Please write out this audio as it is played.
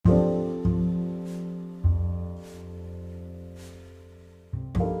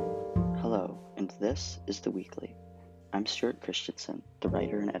This is The Weekly. I'm Stuart Christensen, the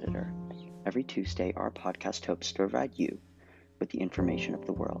writer and editor. Every Tuesday, our podcast hopes to provide you with the information of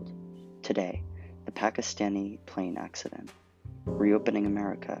the world. Today, the Pakistani plane accident, reopening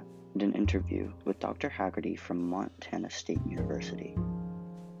America, and an interview with Dr. Haggerty from Montana State University.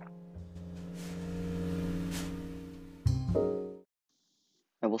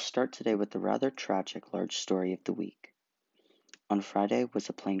 I will start today with the rather tragic large story of the week. On Friday was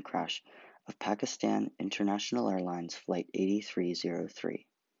a plane crash of Pakistan International Airlines Flight 8303.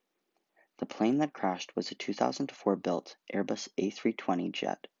 The plane that crashed was a 2004 built Airbus A320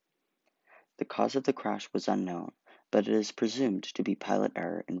 jet. The cause of the crash was unknown, but it is presumed to be pilot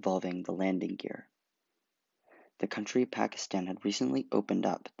error involving the landing gear. The country of Pakistan had recently opened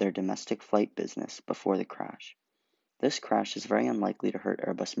up their domestic flight business before the crash. This crash is very unlikely to hurt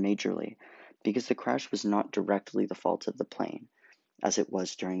Airbus majorly because the crash was not directly the fault of the plane, as it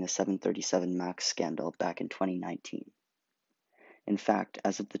was during the 737 MAX scandal back in 2019. In fact,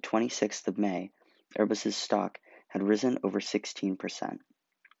 as of the 26th of May, Airbus's stock had risen over 16%.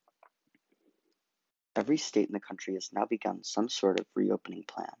 Every state in the country has now begun some sort of reopening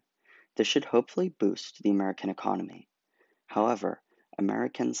plan. This should hopefully boost the American economy. However,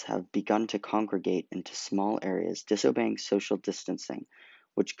 Americans have begun to congregate into small areas, disobeying social distancing,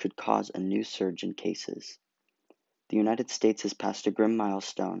 which could cause a new surge in cases. The United States has passed a grim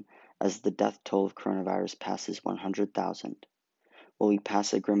milestone as the death toll of coronavirus passes 100,000. While we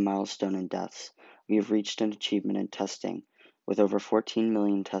pass a grim milestone in deaths, we have reached an achievement in testing, with over 14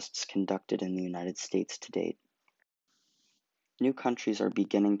 million tests conducted in the United States to date. New countries are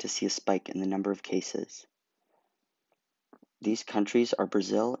beginning to see a spike in the number of cases. These countries are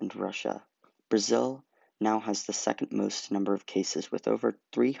Brazil and Russia. Brazil now has the second most number of cases, with over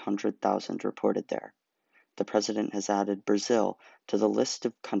 300,000 reported there. The president has added Brazil to the list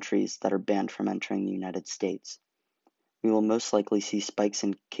of countries that are banned from entering the United States. We will most likely see spikes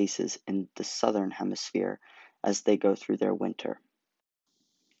in cases in the southern hemisphere as they go through their winter.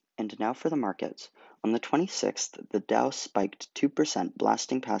 And now for the markets. On the 26th, the Dow spiked 2%,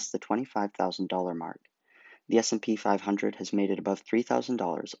 blasting past the $25,000 mark. The S&P 500 has made it above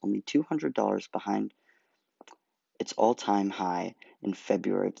 $3,000, only $200 behind its all-time high in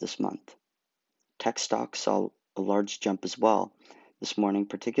February of this month. Tech stocks saw a large jump as well this morning,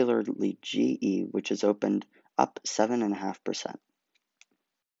 particularly GE, which has opened up 7.5%.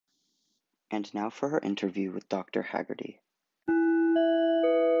 And now for her interview with Dr. Haggerty.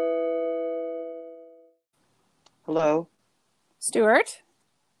 Hello. Stuart.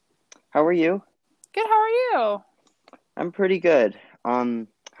 How are you? Good, how are you? I'm pretty good.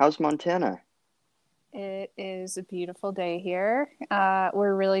 How's Montana? It is a beautiful day here.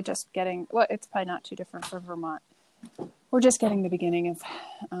 We're really just getting, well, it's probably not too different for Vermont. We're just getting the beginning of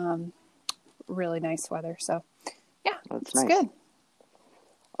really nice weather. So, yeah, That's it's nice. good.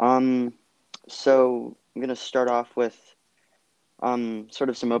 So I'm going to start off with sort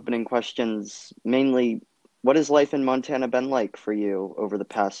of some opening questions. Mainly, what has life in Montana been like for you over the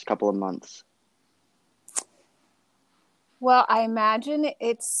past couple of months? Well, I imagine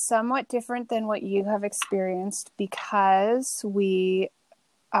it's somewhat different than what you have experienced because we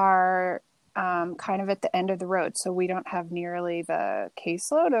are kind of at the end of the road. So we don't have nearly the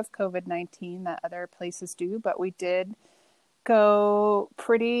caseload of COVID-19 that other places do, but we did go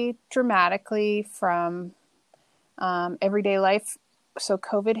pretty dramatically from everyday life. So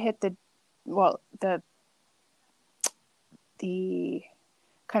COVID hit the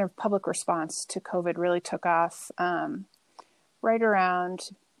kind of public response to COVID really took off right around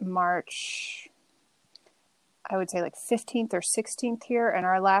March, I would say like 15th or 16th here. And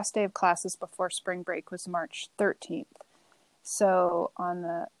our last day of classes before spring break was March 13th. So on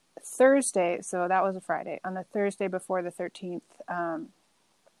the Thursday, so that was a Friday. On the Thursday before the 13th,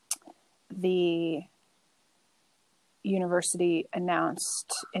 the university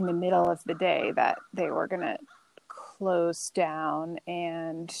announced in the middle of the day that they were going to close down,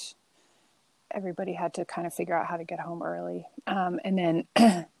 and everybody had to kind of figure out how to get home early. And then,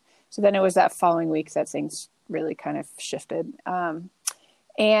 so then it was that following week that things really kind of shifted.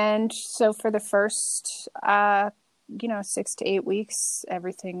 And so for the first, 6 to 8 weeks,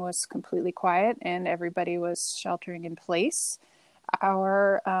 everything was completely quiet and everybody was sheltering in place.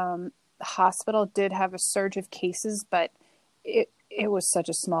 Our hospital did have a surge of cases, but it was such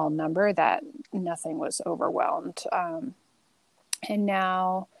a small number that nothing was overwhelmed. And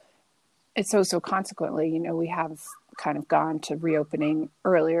now, and so consequently, we have kind of gone to reopening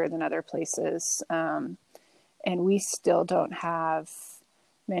earlier than other places. And we still don't have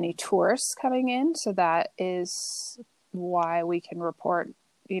many tourists coming in. So that is why we can report,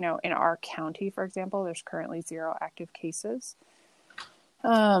 in our county, for example, there's currently 0 active cases.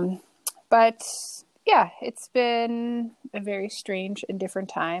 But yeah, it's been a very strange and different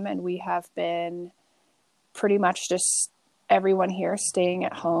time, and we have been pretty much just everyone here staying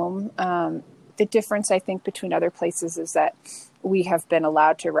at home. The difference, I think, between other places is that we have been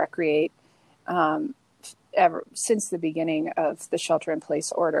allowed to recreate ever since the beginning of the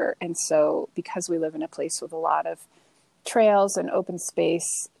shelter-in-place order. And so because we live in a place with a lot of trails and open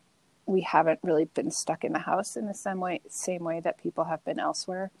space, we haven't really been stuck in the house in the same way that people have been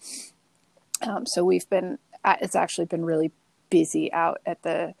elsewhere. So it's actually been really busy out at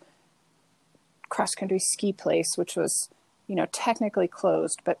the cross-country ski place, which was, technically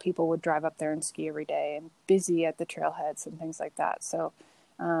closed, but people would drive up there and ski every day, and busy at the trailheads and things like that. So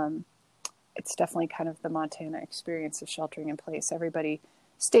it's definitely kind of the Montana experience of sheltering in place. Everybody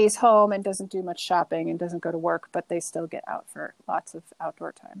stays home and doesn't do much shopping and doesn't go to work, but they still get out for lots of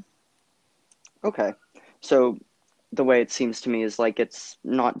outdoor time. Okay. So the way it seems to me is like it's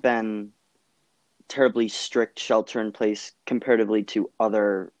not been terribly strict shelter in place comparatively to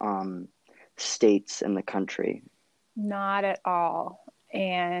other states in the country. Not at all.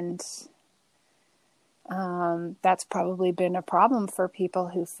 And that's probably been a problem for people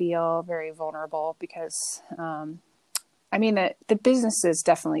who feel very vulnerable because, the business is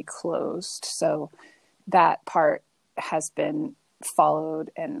definitely closed. So that part has been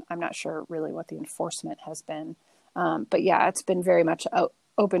followed, and I'm not sure really what the enforcement has been. But yeah, it's been very much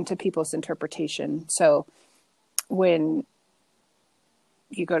open to people's interpretation. So when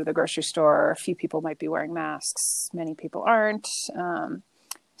you go to the grocery store, a few people might be wearing masks, many people aren't.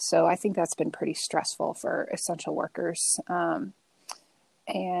 So I think that's been pretty stressful for essential workers.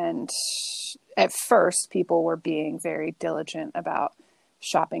 And at first, people were being very diligent about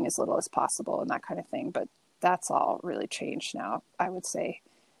shopping as little as possible and that kind of thing. But that's all really changed now. I would say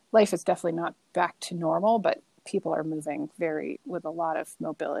life is definitely not back to normal, but people are moving with a lot of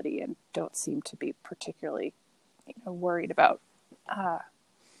mobility and don't seem to be particularly worried about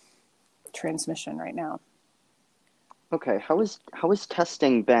transmission right now. Okay, how is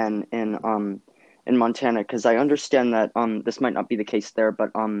testing been in Montana? Because I understand that this might not be the case there,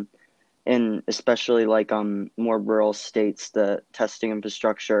 but in especially like more rural states, the testing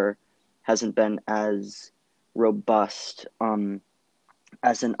infrastructure hasn't been as robust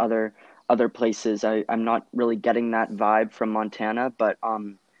as in other places. I'm not really getting that vibe from Montana, but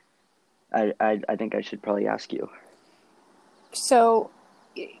I think I should probably ask you. So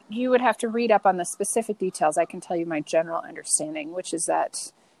you would have to read up on the specific details. I can tell you my general understanding, which is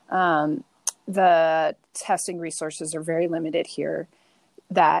that the testing resources are very limited here.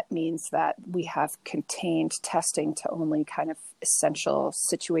 That means that we have contained testing to only kind of essential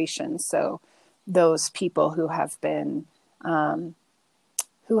situations. So those people who have been, who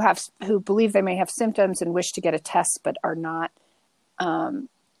believe they may have symptoms and wish to get a test, but are not in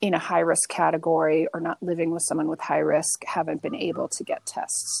a high risk category or not living with someone with high risk, haven't been able to get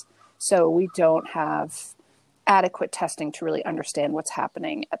tests. So we don't have adequate testing to really understand what's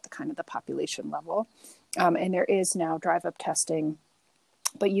happening at the kind of the population level. And there is now drive-up testing,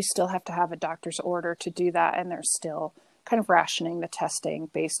 but you still have to have a doctor's order to do that. And they're still kind of rationing the testing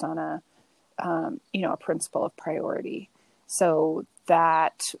based on a principle of priority. So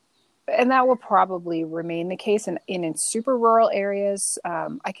that will probably remain the case. And in super rural areas,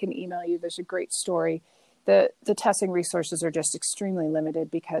 I can email you. There's a great story. The testing resources are just extremely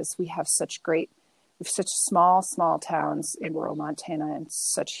limited because we have such small towns in rural Montana and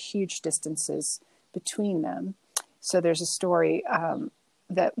such huge distances between them. So there's a story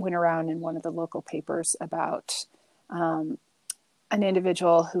that went around in one of the local papers about an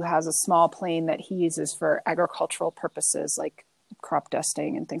individual who has a small plane that he uses for agricultural purposes, like crop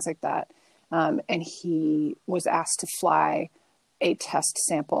dusting and things like that. And he was asked to fly a test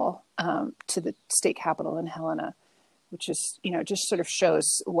sample to the state capitol in Helena, which is, just sort of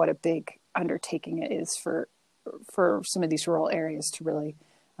shows what a big undertaking it is for some of these rural areas to really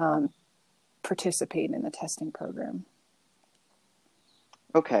participate in the testing program.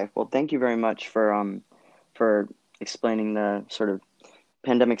 Okay, well, thank you very much for explaining the sort of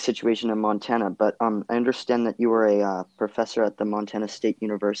pandemic situation in Montana. But I understand that you were a professor at the Montana State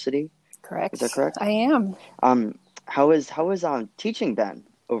University. Correct. Is that correct? I am. How is teaching been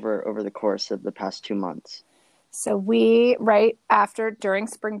over the course of the past 2 months? So during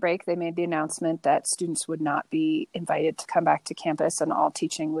spring break, they made the announcement that students would not be invited to come back to campus and all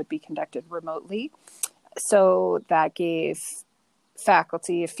teaching would be conducted remotely. So that gave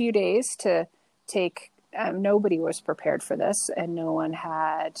faculty a few days to take. Nobody was prepared for this, and no one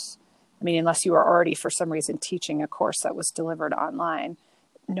had, unless you were already for some reason teaching a course that was delivered online,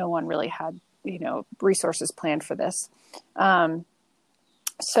 no one really had, resources planned for this.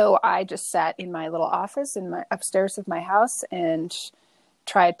 So I just sat in my little office in my upstairs of my house and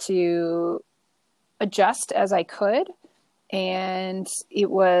tried to adjust as I could. And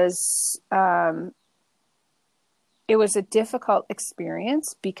it was a difficult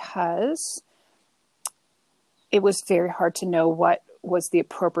experience because it was very hard to know what was the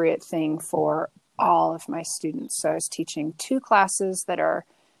appropriate thing for all of my students. So I was teaching 2 classes that are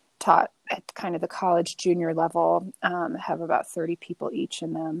taught at kind of the college junior level, have about 30 people each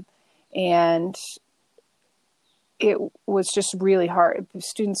in them. And it was just really hard. The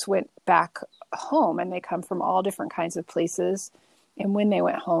students went back home and they come from all different kinds of places. And when they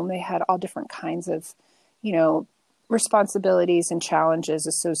went home, they had all different kinds of, responsibilities and challenges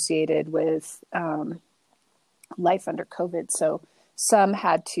associated with life under COVID. So some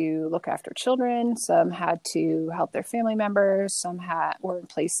had to look after children, some had to help their family members, some were in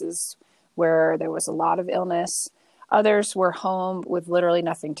places where there was a lot of illness. Others were home with literally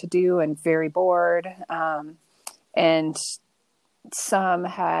nothing to do and very bored. And some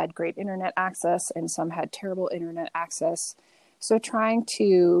had great internet access and some had terrible internet access. So trying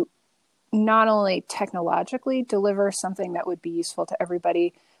to not only technologically deliver something that would be useful to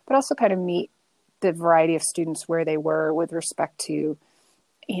everybody, but also kind of meet the variety of students where they were with respect to,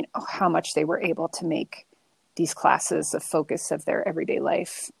 how much they were able to make these classes a focus of their everyday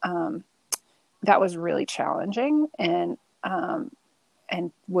life. That was really challenging and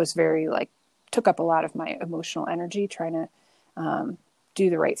was very took up a lot of my emotional energy trying to do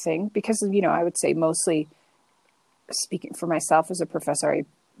the right thing because, I would say mostly speaking for myself as a professor,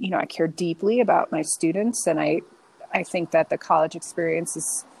 I care deeply about my students. And I think that the college experience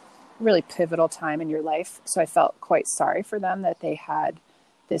is a really pivotal time in your life. So I felt quite sorry for them that they had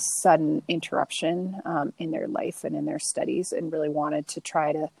this sudden interruption in their life and in their studies, and really wanted to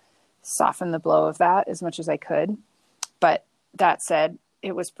try to soften the blow of that as much as I could. But that said,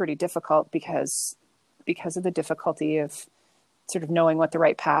 it was pretty difficult because of the difficulty of sort of knowing what the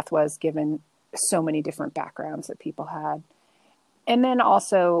right path was, given so many different backgrounds that people had. And then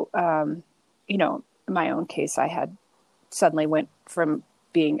also, in my own case, I had suddenly went from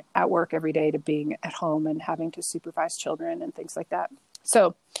being at work every day to being at home and having to supervise children and things like that.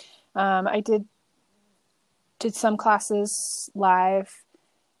 So I did some classes live,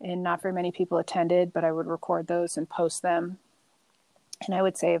 and not very many people attended, but I would record those and post them. And I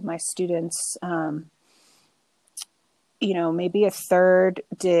would say of my students, maybe a third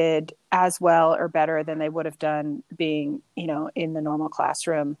did as well or better than they would have done being, in the normal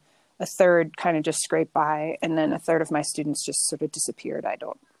classroom. A third kind of just scraped by, and then a third of my students just sort of disappeared. I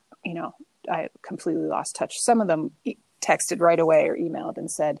completely lost touch. Some of them texted right away or emailed and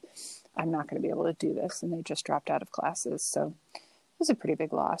said, I'm not going to be able to do this. And they just dropped out of classes. So it was a pretty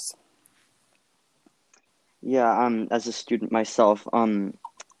big loss. Yeah, as a student myself,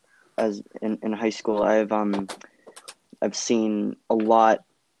 as in high school, I've seen a lot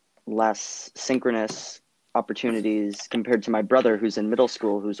less synchronous opportunities compared to my brother who's in middle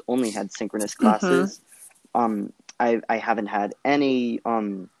school, who's only had synchronous classes. I haven't had any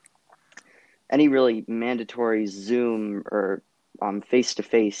really mandatory Zoom or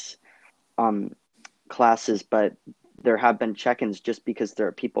face-to-face classes, but there have been check-ins just because there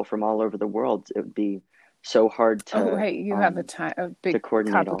are people from all over the world. It would be so hard to right. You have a big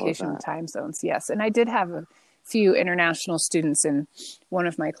complication with time zones. Yes. And I did have a few international students in one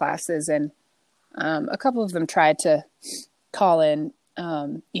of my classes, and a couple of them tried to call in,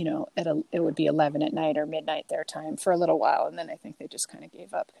 it would be 11 at night or midnight their time for a little while. And then I think they just kind of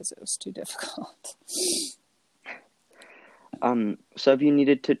gave up because it was too difficult. So have you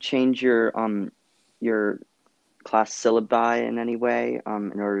needed to change your class syllabi in any way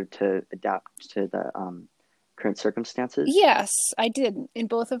in order to adapt to the current circumstances? Yes, I did in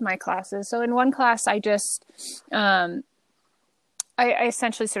both of my classes. So in one class, I just, I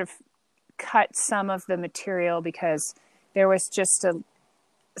essentially sort of cut some of the material because there was just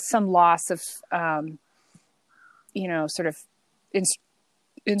some loss of, sort of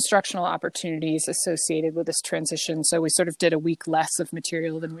instructional opportunities associated with this transition. So we sort of did a week less of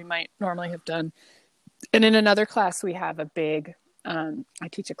material than we might normally have done. And in another class, we have a big, I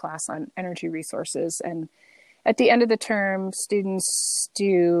teach a class on energy resources, and at the end of the term, students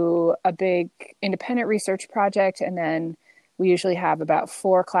do a big independent research project, and then we usually have about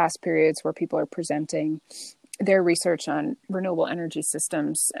 4 class periods where people are presenting their research on renewable energy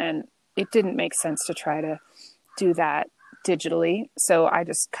systems. And it didn't make sense to try to do that digitally. So I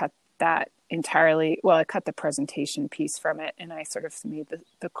just cut that entirely. Well, I cut the presentation piece from it, and I sort of made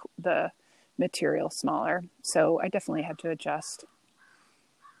the material smaller. So I definitely had to adjust.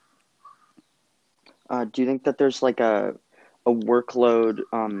 Do you think that there's like a workload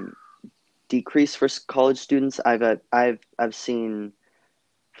decrease for college students? I've seen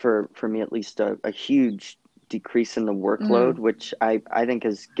for me at least a huge decrease in the workload, Mm, which I think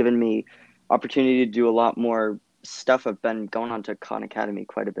has given me opportunity to do a lot more stuff. I've been going on to Khan Academy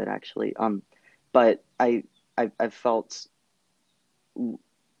quite a bit actually. But I've felt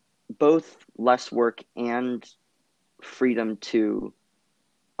both less work and freedom to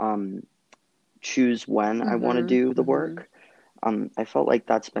um, choose when I want to mm-hmm, do the mm-hmm. work. I felt like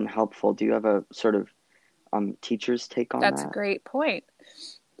that's been helpful. Do you have a sort of teacher's take on That's a that? great point.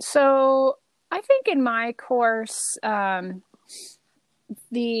 So I think in my course,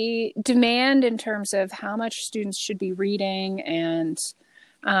 the demand in terms of how much students should be reading and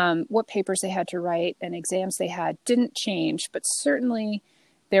what papers they had to write and exams they had didn't change, but certainly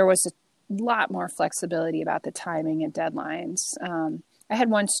there was a lot more flexibility about the timing and deadlines. I had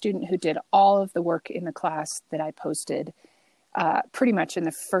one student who did all of the work in the class that I posted pretty much in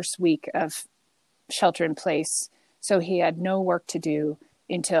the first week of shelter in place. So he had no work to do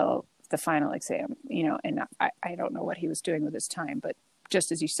until the final exam, and I don't know what he was doing with his time, but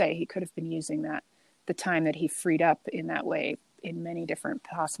just as you say, he could have been using the time that he freed up in that way in many different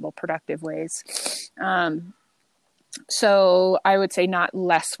possible productive ways. So I would say not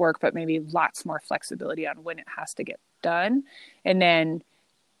less work, but maybe lots more flexibility on when it has to get done. And then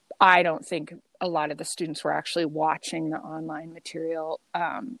I don't think a lot of the students were actually watching the online material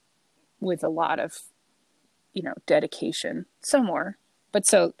with a lot of, dedication. Some were, but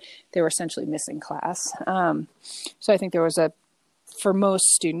so they were essentially missing class. So I think there was for most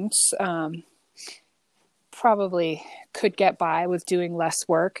students, probably could get by with doing less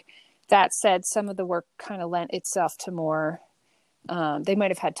work. That said, some of the work kind of lent itself to more, they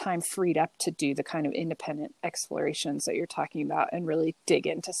might have had time freed up to do the kind of independent explorations that you're talking about and really dig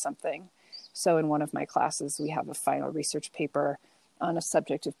into something. So in one of my classes, we have a final research paper on a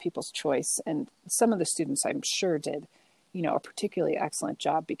subject of people's choice. And some of the students, I'm sure, did, a particularly excellent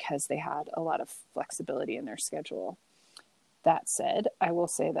job because they had a lot of flexibility in their schedule. That said, I will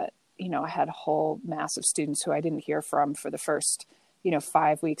say that, I had a whole mass of students who I didn't hear from for the first,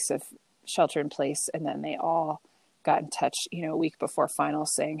 5 weeks of shelter in place. And then they all got in touch, a week before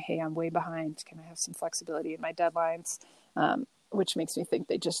finals saying, hey, I'm way behind. Can I have some flexibility in my deadlines? Which makes me think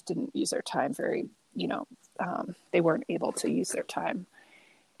they just didn't use their time very, they weren't able to use their time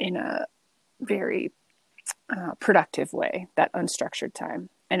in a very productive way, that unstructured time.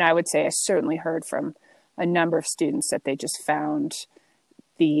 And I would say I certainly heard from a number of students that they just found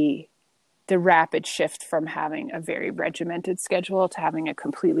the rapid shift from having a very regimented schedule to having a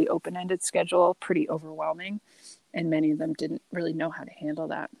completely open-ended schedule pretty overwhelming. And many of them didn't really know how to handle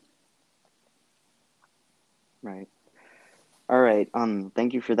that. Right. All right.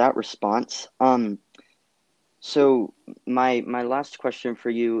 Thank you for that response. So my last question for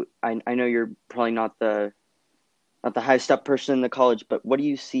you, I know you're probably not the highest up person in the college, but what do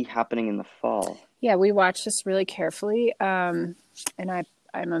you see happening in the fall? Yeah, we watch this really carefully. And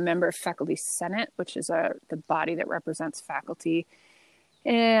I'm a member of Faculty Senate, which is the body that represents faculty.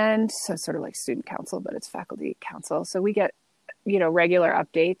 And so sort of like student council, but it's faculty council. So we get, regular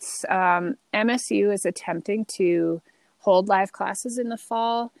updates. MSU is attempting to hold live classes in the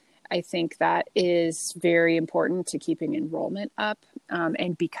fall. I think that is very important to keeping enrollment up.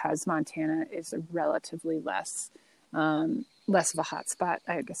 And because Montana is a relatively less of a hot spot,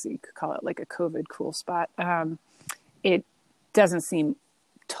 I guess you could call it like a COVID cool spot, it doesn't seem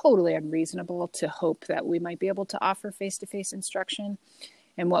totally unreasonable to hope that we might be able to offer face-to-face instruction.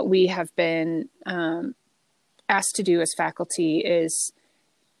 And what we have been asked to do as faculty is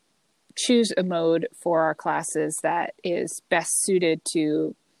choose a mode for our classes that is best suited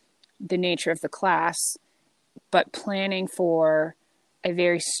to the nature of the class, but planning for a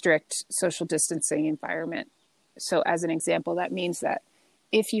very strict social distancing environment. So as an example, that means that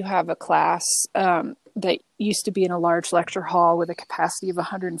if you have a class that used to be in a large lecture hall with a capacity of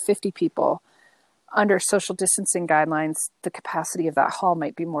 150 people, under social distancing guidelines, the capacity of that hall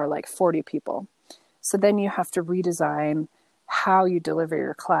might be more like 40 people. So then you have to redesign how you deliver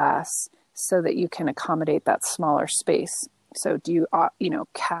your class so that you can accommodate that smaller space. So do you,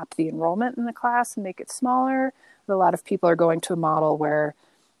 cap the enrollment in the class and make it smaller? A lot of people are going to a model where,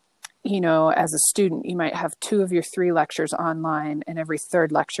 as a student, you might have 2 of your 3 lectures online, and every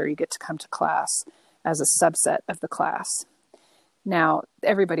third lecture you get to come to class as a subset of the class. Now,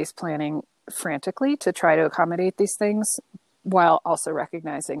 everybody's planning frantically to try to accommodate these things while also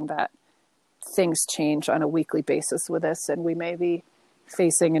recognizing that things change on a weekly basis with us, and we may be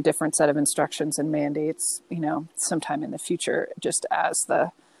facing a different set of instructions and mandates, sometime in the future, just as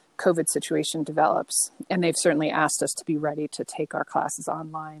the COVID situation develops. And they've certainly asked us to be ready to take our classes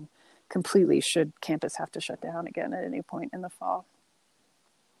online completely should campus have to shut down again at any point in the fall.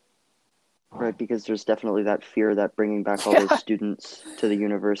 Right, because there's definitely that fear that bringing back all those students to the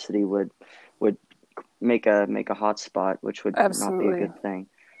university would make a hot spot, which would not be a Absolutely. good thing.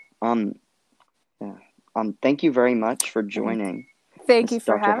 Yeah. Thank you very much for joining. Thank you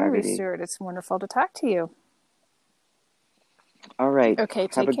for Dr. having me, Haggerty. Stuart. It's wonderful to talk to you. All right. Okay,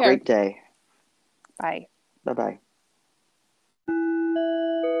 Have a take care. great day. Bye. Bye-bye.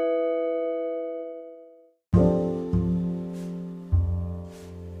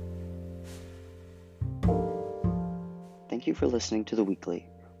 Thank you for listening to The Weekly.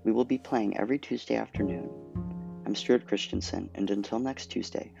 We will be playing every Tuesday afternoon. I'm Stuart Christensen, and until next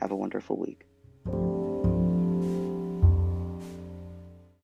Tuesday, have a wonderful week.